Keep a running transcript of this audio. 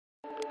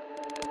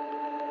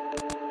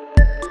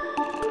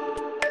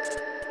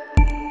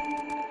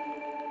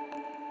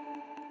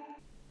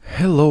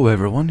Hello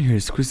everyone, here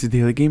is Chris's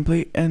Daily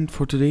Gameplay, and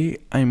for today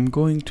I'm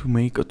going to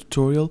make a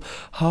tutorial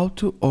how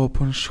to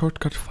open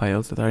shortcut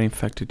files that are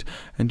infected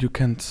and you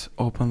can't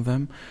open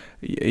them.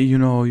 You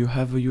know, you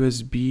have a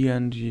USB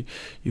and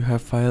you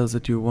have files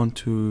that you want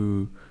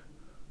to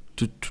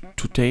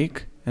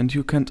take and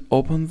you can't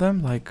open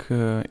them, like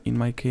in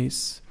my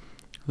case.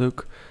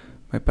 Look,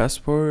 my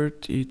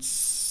passport,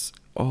 it's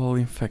all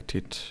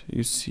infected.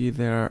 You see,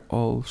 there are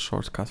all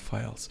shortcut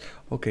files.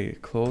 Okay,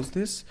 close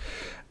this.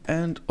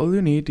 And all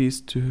you need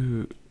is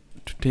to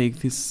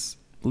take this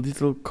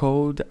little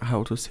code,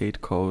 how to say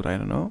it, code, I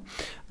don't know,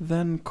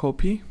 then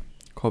copy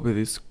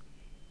this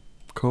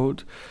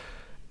code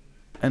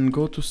and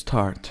go to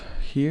start.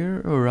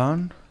 Here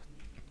run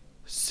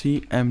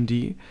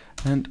Cmd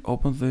and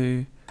open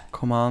the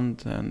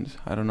command, and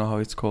I don't know how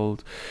it's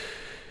called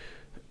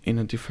in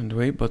a different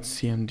way, but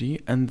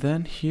Cmd, and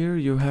then here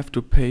you have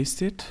to paste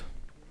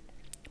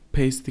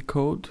the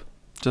code,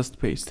 just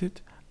paste it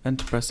and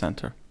press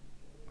enter.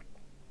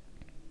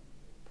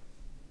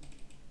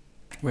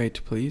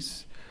 Wait,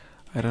 please.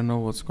 I don't know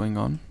what's going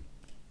on.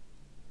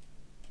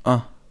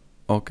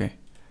 Okay.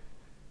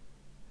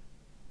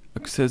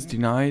 Access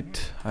denied.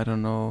 I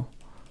don't know.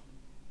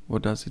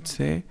 What does it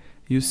say?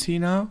 You see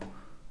now?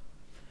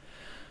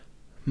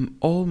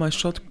 All my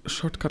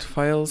shortcut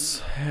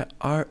files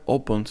are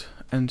opened,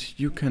 and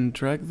you can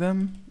drag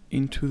them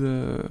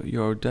into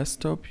your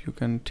desktop. You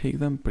can take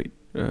them.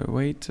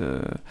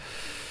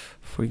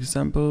 For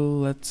example,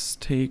 let's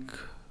take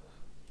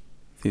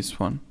this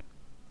one.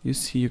 You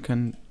see, you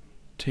can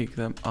take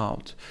them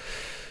out.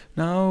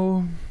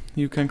 Now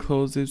you can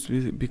close this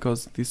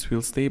because this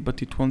will stay,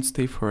 but it won't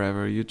stay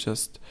forever.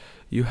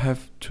 You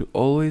have to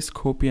always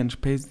copy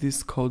and paste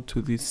this code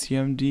to the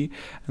CMD,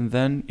 and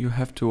then you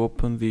have to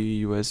open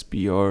the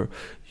USB or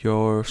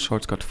your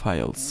shortcut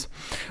files.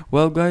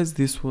 Well guys,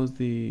 this was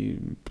the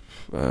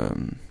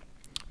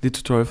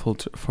tutorial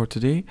for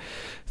today.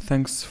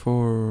 Thanks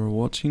for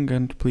watching,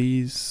 and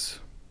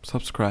please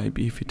subscribe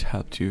if it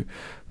helped you.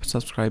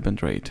 Subscribe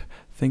and rate.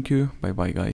 Thank you. Bye bye guys.